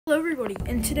Hello everybody,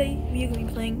 and today we are going to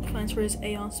be playing Plants vs.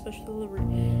 AR Special Delivery.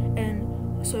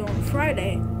 And so on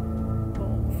Friday,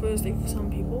 or Thursday for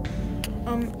some people,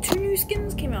 two new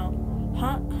skins came out.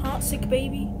 Heartsick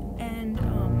Baby and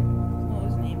what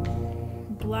was his name?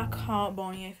 Black Heart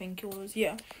Bonnie, I think it was,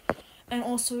 yeah. And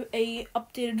also a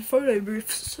updated photo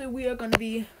booth. So we are going to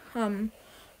be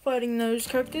fighting those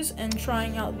characters and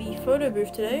trying out the photo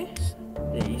booth today.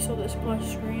 You saw the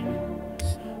splash screen.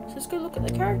 So let's go look at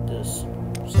the characters.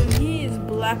 So he is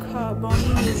Black Heart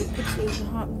Bonnie, with a picture of the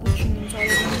heart glitching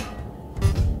inside of him.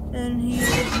 And he's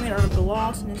made out of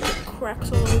glass and he's got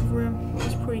cracks all over him.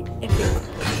 It's pretty epic.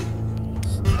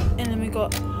 And then we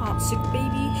got Heartsick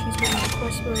Baby. She's wearing a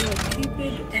crossbow like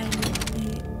Cupid and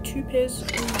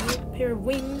the pair of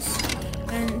wings.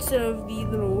 And instead of the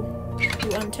little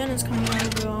antennas coming out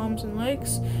of her arms and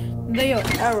legs, they are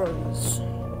arrows.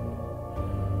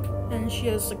 And she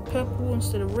has like purple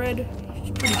instead of red.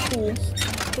 She's pretty cool.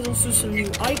 There's also some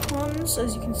new icons,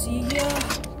 as you can see here.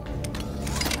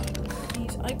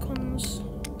 These icons.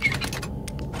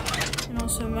 And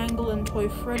also Mangle and Toy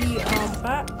Freddy are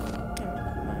back.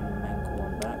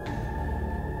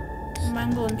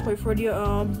 Mangle and Toy Freddy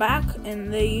are back,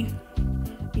 and you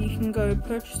can go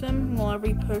purchase them. Well, I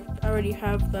already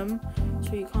have them,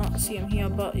 so you can't see them here,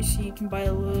 but you see you can buy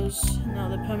the lures, now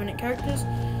they're permanent characters. So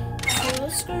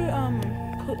let's go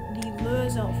put the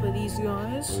lures out for these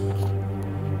guys.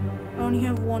 I only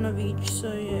have one of each,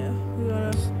 so yeah,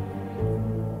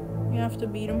 we have to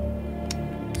beat them.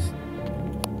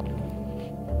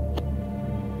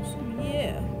 So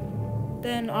yeah,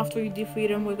 then after we defeat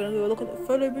them, we're gonna go look at the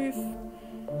photo booth.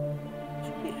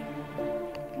 So yeah,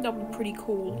 that'll be pretty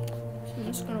cool. So I'm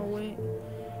just gonna wait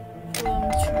for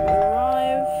them to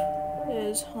arrive.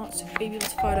 There's Heartsick Baby.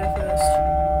 Let's fight her first.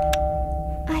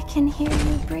 I can hear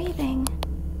you breathing,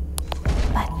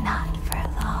 but not for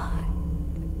long.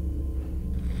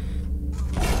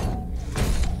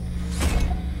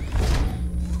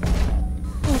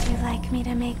 Would you like me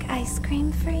to make ice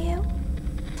cream for you?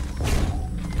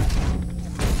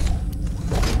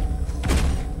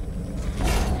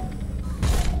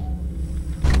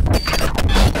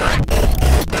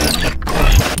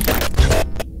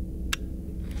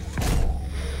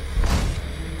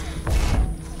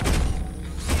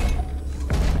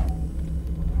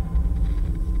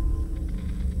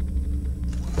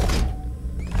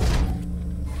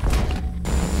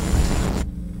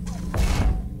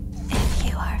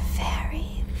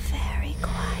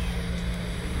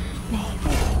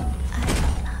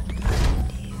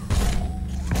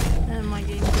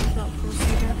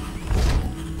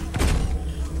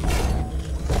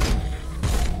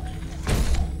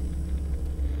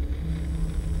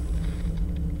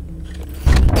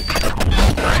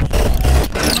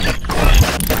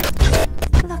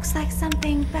 Looks like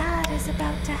something bad is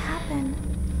about to happen.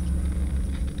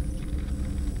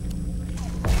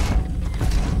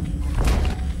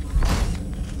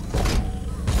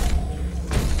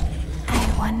 I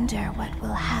wonder what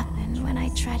will happen when I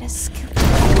try to scoop.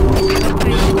 Didn't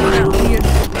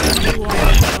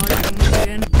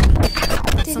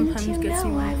you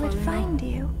know I would find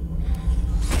you?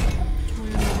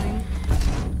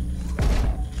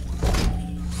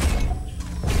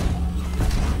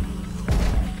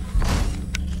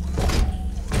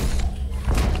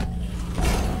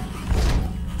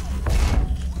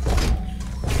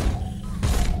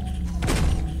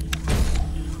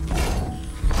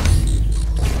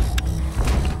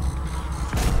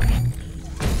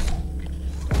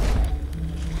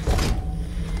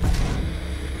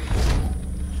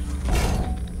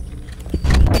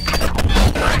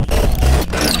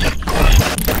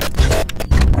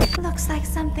 Looks like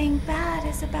something bad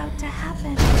is about to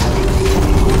happen. I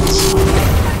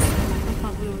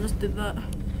can't believe I just did that.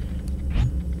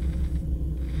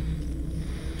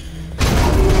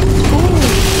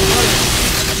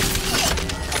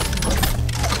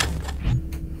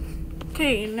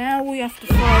 Okay, now we have to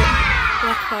fight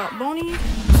Black Heart Bonnie.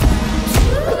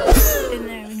 And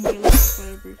then we can get a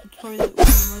photo booth. It's probably one of the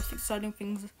most exciting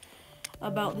things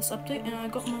about this update. And I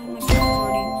got my guns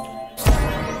already.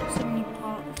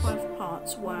 75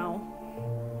 parts, wow.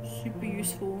 Super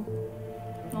useful.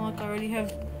 Not like I already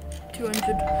have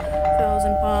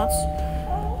 200,000 parts.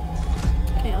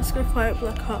 Okay, let's go fight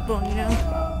Black Heart Bonnie now.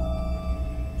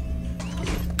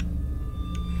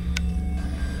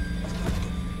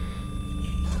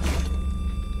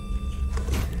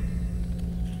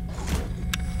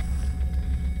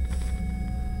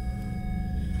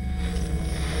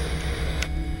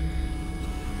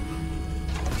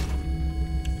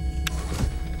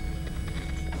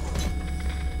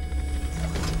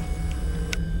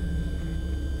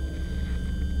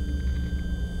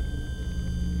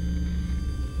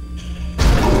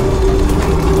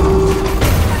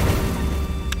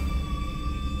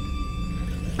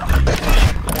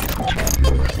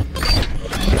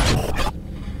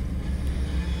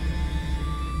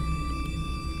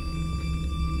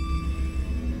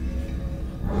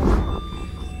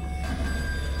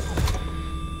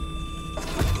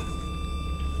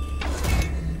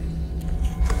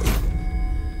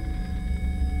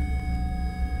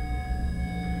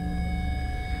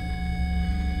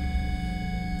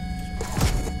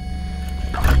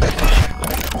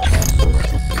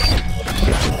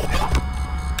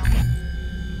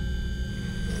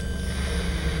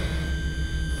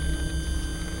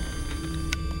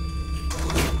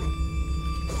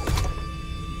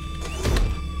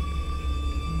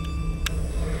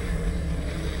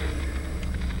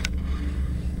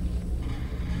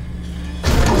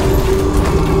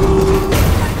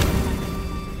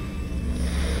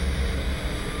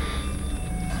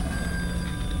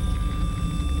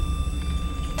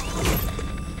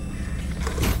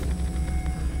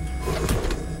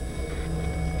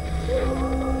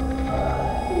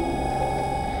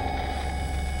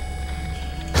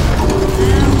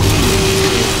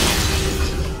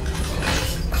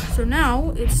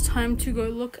 now it's time to go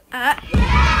look at the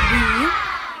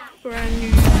brand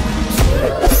new.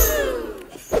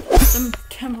 Some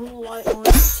camera light on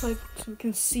it so we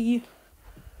can see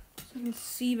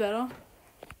better.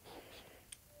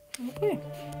 Okay.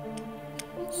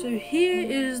 So here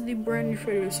is the brand new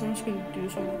photo. So I'm just gonna do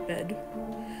this on my bed.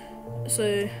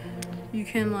 So you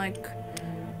can like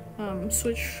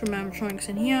switch from animatronics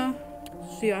in here.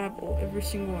 See, I have every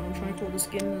single animatronic, all the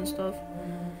skins and stuff.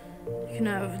 You can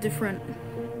have different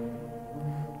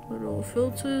little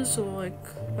filters or like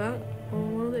that, or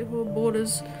what are they called,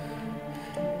 borders.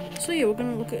 So yeah, we're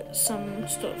gonna look at some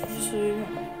stuff. So you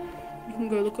can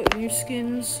go look at new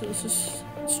skins. So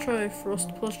let's try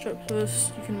Frost Plus Trap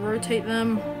first. You can rotate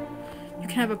them. You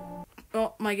can have a.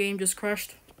 Oh, my game just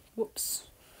crashed. Whoops.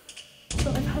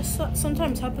 So it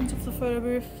sometimes happens with the photo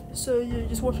booth. So yeah,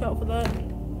 just watch out for that.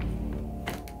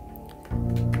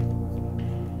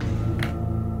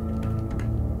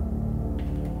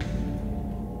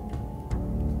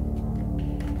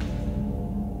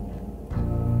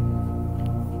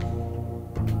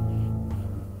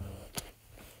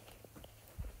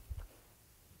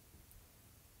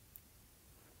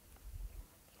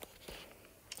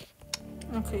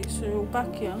 Okay, so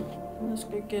back here, let's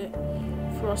go get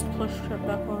Frost Plush Trap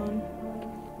back on.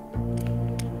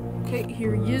 Okay,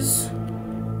 here he is.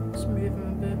 Let's move him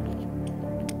a bit.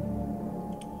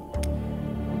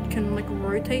 You can like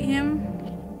rotate him.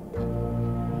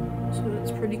 So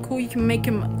that's pretty cool. You can make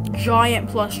him a giant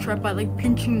plush trap by like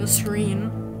pinching the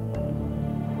screen.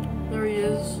 There he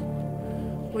is.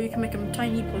 Or you can make him a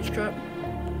tiny plush trap.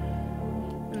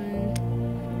 And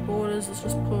borders, let's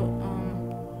just put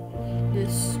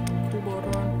this cool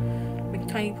border on, make a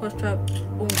tiny plush trap,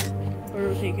 boom,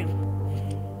 photo taken.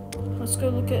 Let's go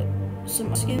look at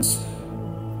some skins.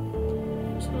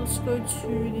 So let's go to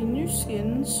the new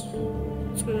skins.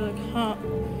 Let's go to like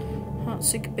Heart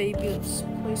Sick Baby. Let's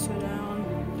place her down.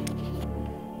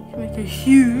 You can make her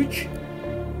huge.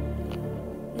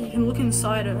 You can look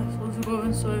inside her. So let's go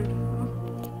inside.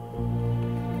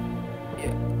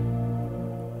 Yeah.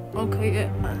 Okay, yeah,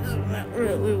 that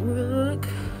really work.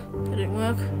 That didn't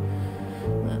work.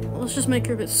 Let's just make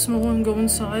her a bit smaller and go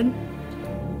inside.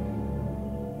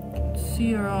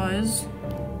 See her eyes.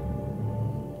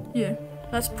 Yeah,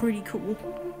 that's pretty cool.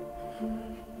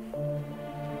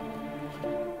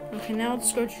 Okay, now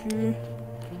let's go to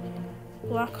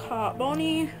Black Heart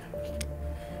Bonnie.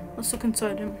 Let's look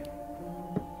inside him.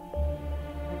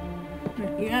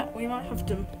 Yeah, we might have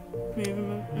to move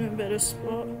him in a better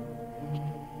spot.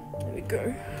 There we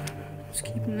go. Just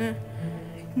keep him there.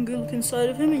 You can go look inside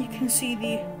of him and you can see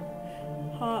the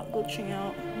heart glitching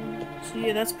out. So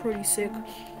yeah, that's pretty sick.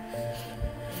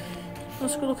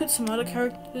 Let's go look at some other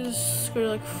characters. Let's go to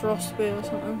like Frostbear or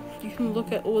something. You can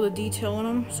look at all the detail on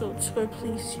them. So let's go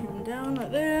place him down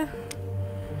right there.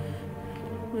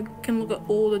 We can look at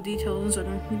all the details inside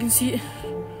him. You can see it.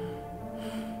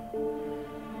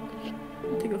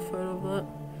 I'll take a photo of that.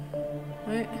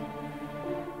 Right.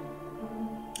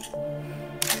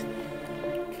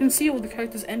 You can see all the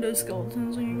characters'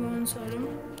 endoskeletons when you go inside him.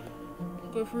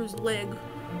 Go for his leg.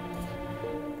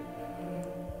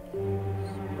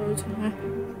 You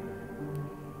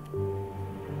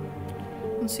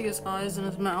can see his eyes and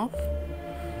his mouth.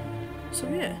 So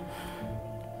yeah.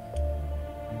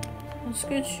 Let's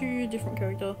go to a different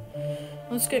character.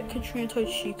 Let's get Katrina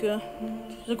Toshika.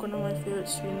 She's like one of my favorite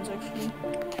skins actually.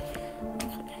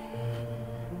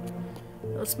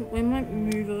 Okay. We might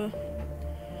move her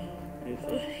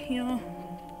over here.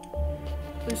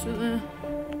 Place her there.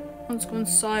 Let's go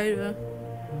inside her.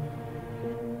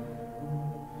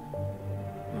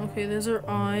 Okay, there's her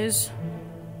eyes.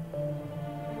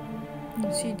 You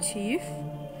can see teeth.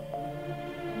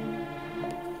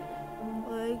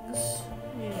 Legs.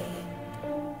 Yeah.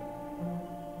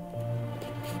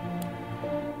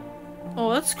 Oh,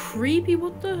 that's creepy.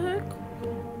 What the heck?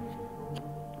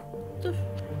 What the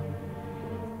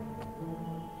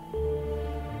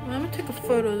I'm gonna take a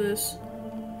photo of this.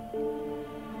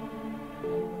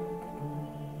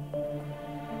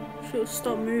 She'll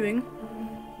stop moving.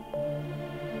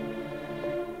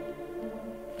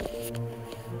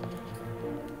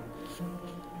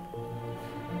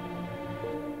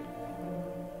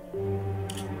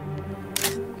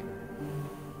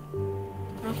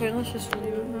 Okay, let's just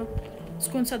leave it now. Let's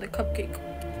go inside the cupcake.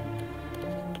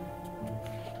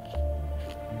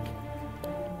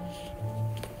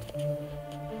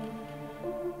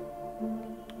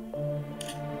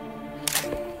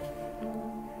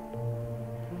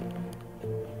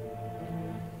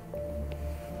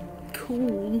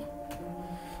 Cool.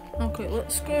 Okay,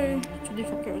 let's go to a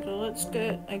different character. Let's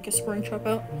get, I guess, Springtrap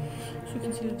out so we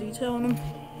can see the detail on him.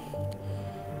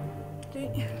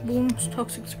 Okay, boom, it's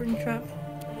Toxic Springtrap.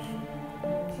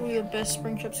 Probably the best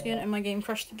Springtrap skin, and my game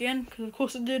crashed again, because of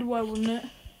course it did, why wouldn't it?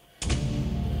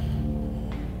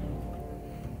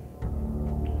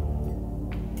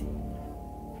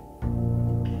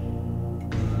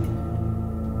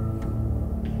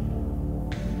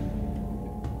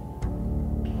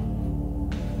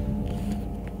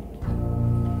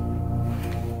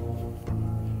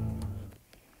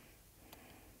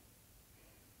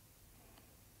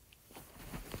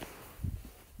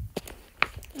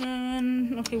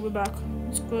 And okay, we're back.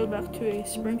 Let's go back to a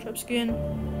Springtrap skin.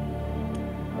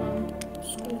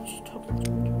 Let's go to Toxic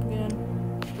Springtrap again.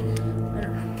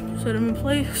 There. Set him in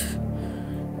place.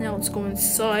 Now let's go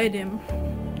inside him.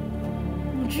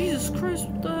 Oh, Jesus Christ,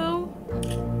 what the hell?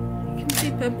 You can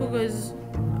see Pepper Guy's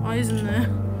eyes in there.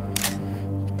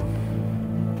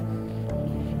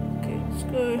 Okay, let's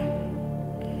go.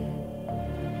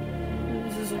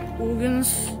 This is like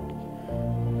organs.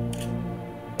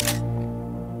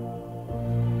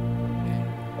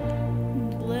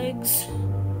 Legs.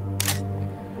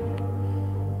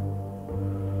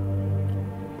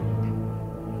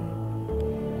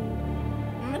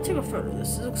 I'm gonna take a photo of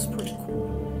this. This looks pretty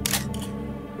cool.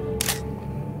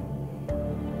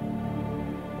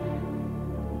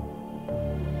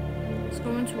 Let's go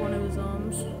into one of his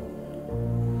arms.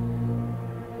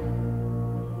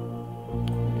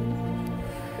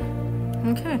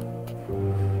 Okay.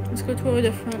 Let's go to a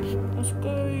different. Let's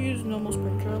go use normal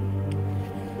Springtrap.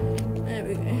 There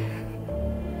we go.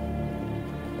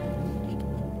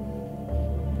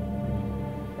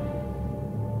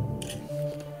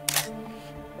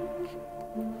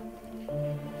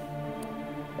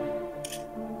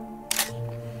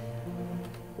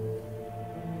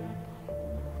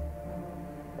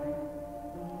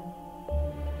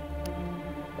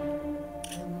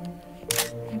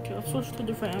 Okay, I'll switch to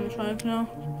different animatronic now.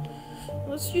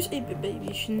 Let's use 8-Bit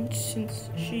Baby since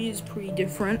she is pretty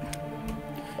different.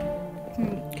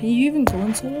 Can you even go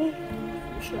inside her?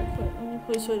 Should I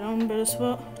place her down in a better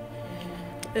spot?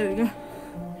 There we go.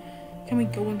 Can we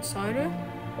go inside her?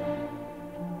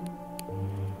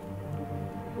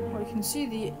 Oh, I can see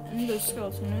the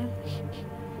endoskeleton there.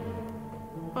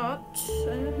 But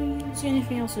I don't think you can see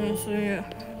anything else in there, so yeah.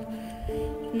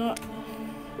 Not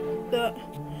that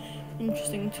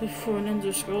interesting for an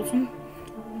endoskeleton.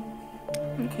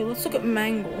 Okay, let's look at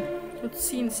Mangle. Let's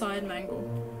see inside Mangle.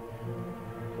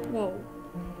 Whoa.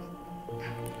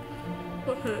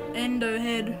 Look at her endo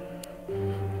head.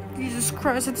 Jesus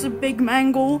Christ, it's a big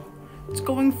mangle. It's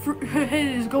going through, her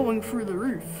head is going through the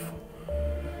roof.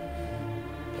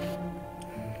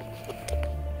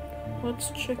 Let's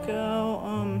check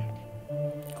out,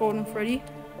 Golden Freddy.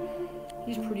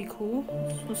 He's pretty cool.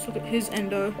 Let's look at his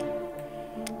endo.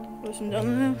 Put some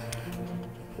down there.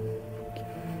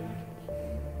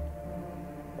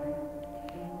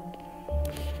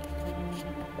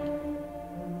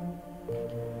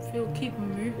 Keep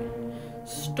moving.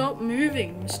 Stop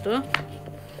moving, mister.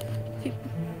 Keep.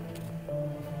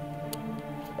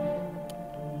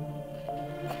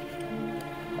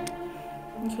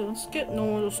 Okay, let's get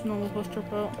normal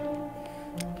Springtrap out.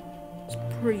 It's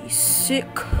pretty sick.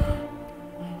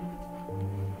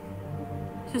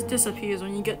 It just disappears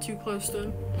when you get too close to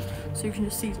him. So you can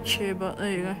just see the chair, but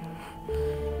there you go.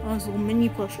 Nice little mini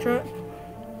Springtrap.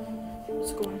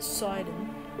 Let's go inside him.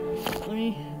 Let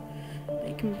me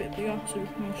make him a bit bigger so we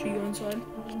can actually go inside.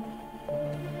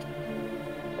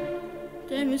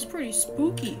 Damn, it's pretty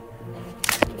spooky.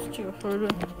 Let's take a photo.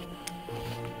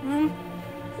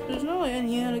 There's not like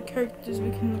any other characters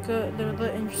we can look at that are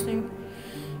that interesting.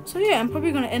 So yeah, I'm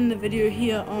probably gonna end the video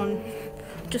here on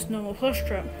just normal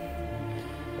Springtrap.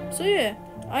 So yeah,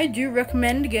 I do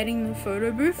recommend getting the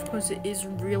photo booth because it is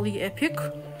really epic.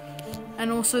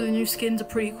 And also the new skins are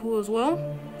pretty cool as well.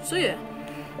 So yeah.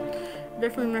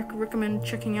 Definitely recommend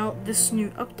checking out this new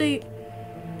update.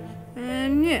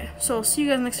 And yeah, so I'll see you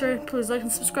guys next time. Please like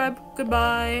and subscribe.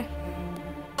 Goodbye.